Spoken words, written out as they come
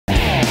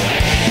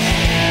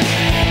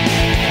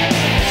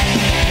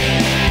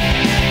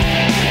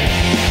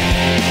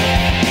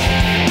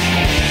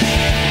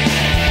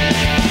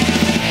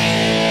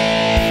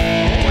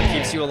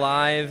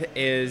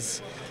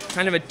is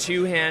kind of a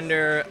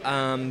two-hander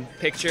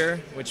picture,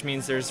 which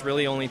means there's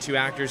really only two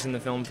actors in the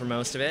film for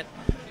most of it.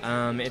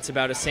 It's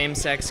about a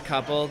same-sex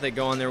couple that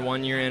go on their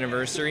one-year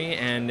anniversary,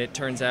 and it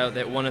turns out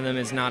that one of them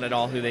is not at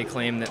all who they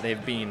claim that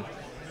they've been.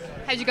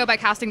 How'd you go about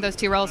casting those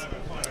two roles?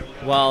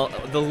 Well,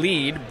 the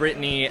lead,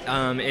 Brittany,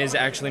 is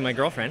actually my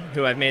girlfriend,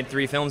 who I've made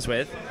 3 films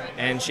with,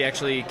 and she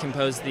actually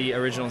composed the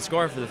original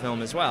score for the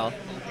film as well.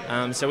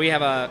 So we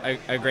have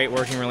a great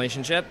working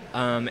relationship,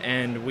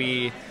 and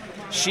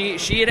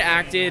she had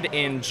acted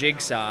in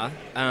Jigsaw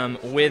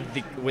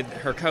with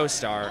her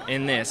co-star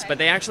in this, but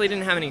they actually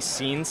didn't have any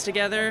scenes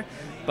together.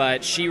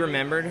 But she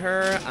remembered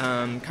her,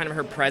 kind of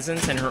her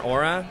presence and her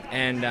aura,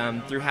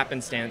 and through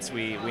happenstance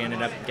we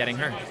ended up getting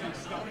her.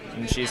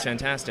 And she's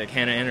fantastic,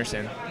 Hannah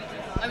Anderson.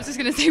 I was just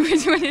going to say,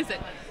 which one is it?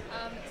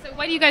 So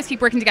why do you guys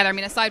keep working together? I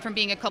mean, aside from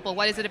being a couple,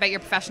 what is it about your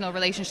professional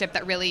relationship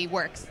that really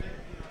works?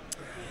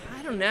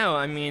 I don't know.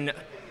 I mean,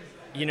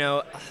 you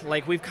know,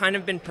 like we've kind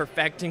of been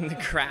perfecting the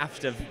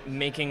craft of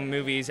making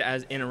movies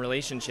as in a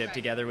relationship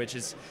together, which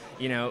is,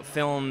 you know,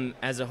 film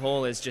as a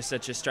whole is just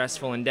such a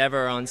stressful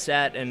endeavor on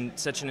set and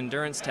such an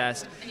endurance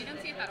test. And you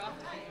don't see it that often.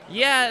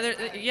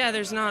 Yeah,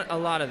 there's not a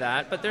lot of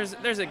that, but there's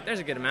a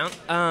good amount.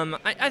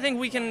 I think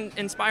we can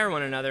inspire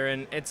one another,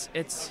 and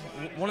it's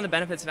one of the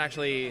benefits of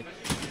actually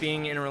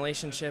being in a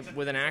relationship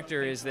with an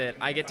actor is that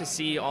I get to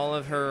see all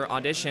of her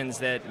auditions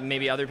that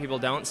maybe other people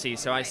don't see.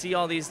 So I see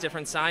all these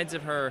different sides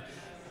of her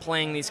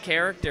playing these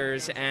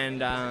characters,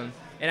 and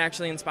it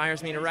actually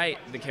inspires me to write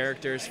the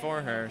characters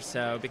for her.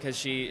 So because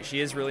she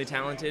is really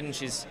talented, and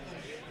she's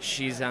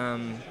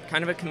kind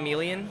of a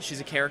chameleon.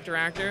 She's a character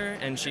actor,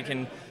 and she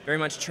can very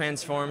much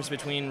transforms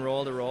between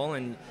role to role,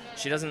 and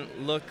she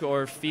doesn't look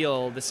or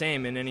feel the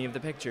same in any of the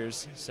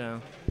pictures. So,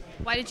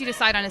 why did you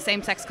decide on a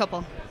same-sex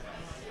couple?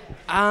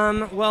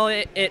 Well,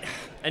 it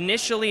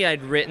initially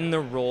I'd written the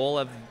role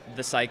of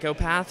the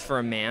psychopath for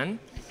a man.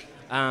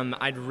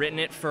 I'd written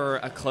it for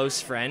a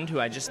close friend who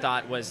I just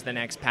thought was the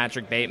next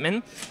Patrick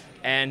Bateman.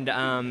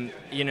 And,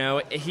 you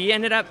know, he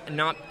ended up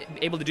not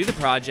able to do the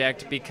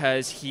project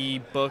because he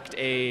booked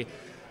a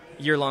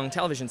year-long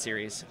television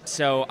series.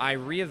 So I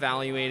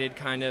reevaluated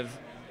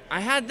I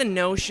had the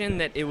notion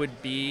that it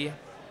would be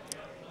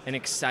an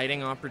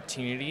exciting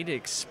opportunity to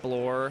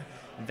explore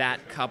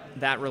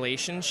that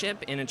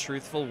relationship in a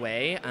truthful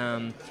way,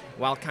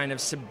 while kind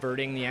of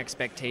subverting the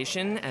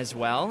expectation as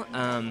well.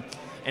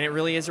 And it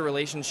really is a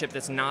relationship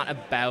that's not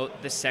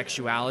about the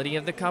sexuality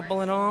of the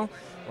couple at all.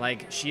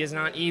 Like, she is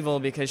not evil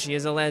because she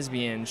is a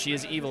lesbian. She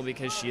is evil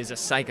because she is a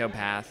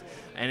psychopath.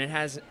 And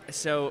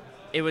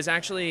it was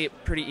actually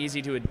pretty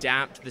easy to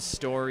adapt the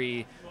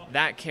story,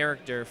 that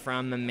character,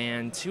 from a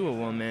man to a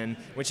woman,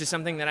 which is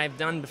something that I've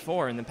done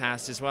before in the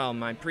past as well.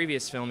 My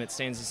previous film, It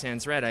Stains the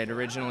Sands Red, I had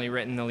originally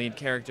written the lead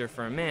character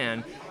for a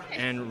man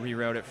and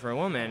rewrote it for a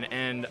woman.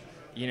 And,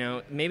 you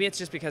know, maybe it's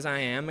just because I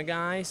am a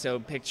guy, so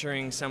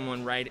picturing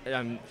someone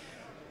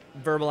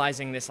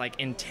verbalizing this like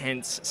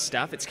intense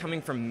stuff, it's coming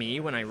from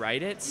me when I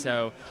write it,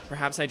 so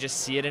perhaps I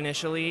just see it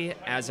initially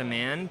as a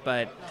man,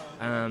 but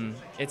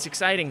it's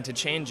exciting to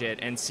change it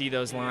and see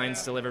those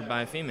lines delivered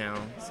by a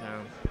female. So,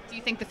 do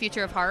you think the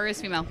future of horror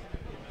is female?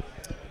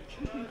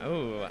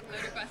 Oh,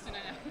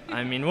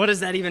 I mean, what does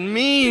that even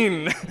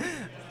mean?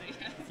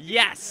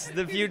 Yes,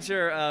 the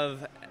future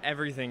of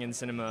everything in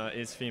cinema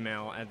is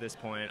female at this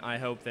point. I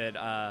hope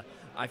that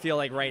I feel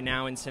like right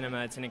now in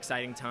cinema it's an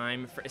exciting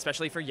time,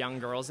 especially for young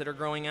girls that are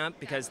growing up,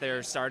 because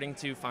they're starting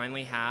to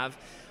finally have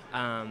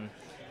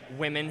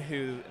women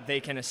who they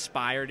can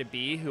aspire to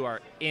be, who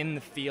are in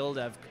the field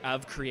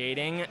of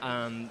creating.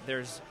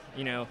 There's,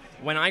 you know,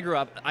 when I grew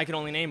up, I could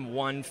only name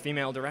one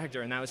female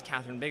director, and that was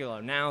Catherine Bigelow.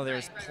 Now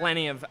there's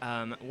plenty of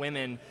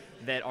women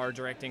that are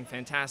directing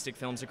fantastic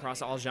films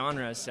across all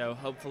genres, so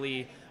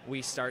hopefully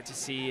we start to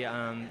see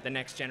the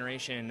next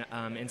generation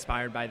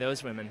inspired by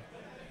those women.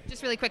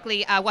 Just really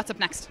quickly, what's up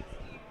next?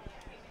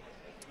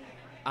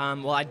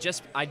 Well, I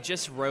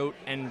just wrote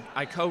and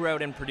I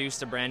co-wrote and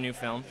produced a brand new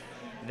film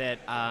that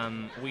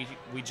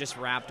we just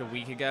wrapped a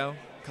week ago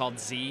called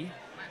Z,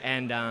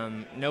 and I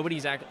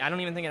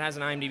don't even think it has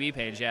an IMDb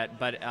page yet,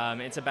 but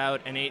it's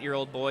about an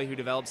 8-year-old boy who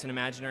develops an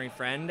imaginary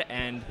friend,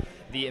 and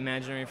the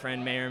imaginary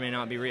friend may or may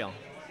not be real.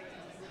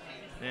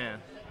 Yeah.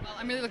 Well,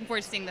 I'm really looking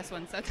forward to seeing this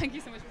one, so thank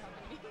you so much for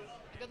having me.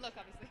 Good luck,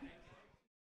 obviously.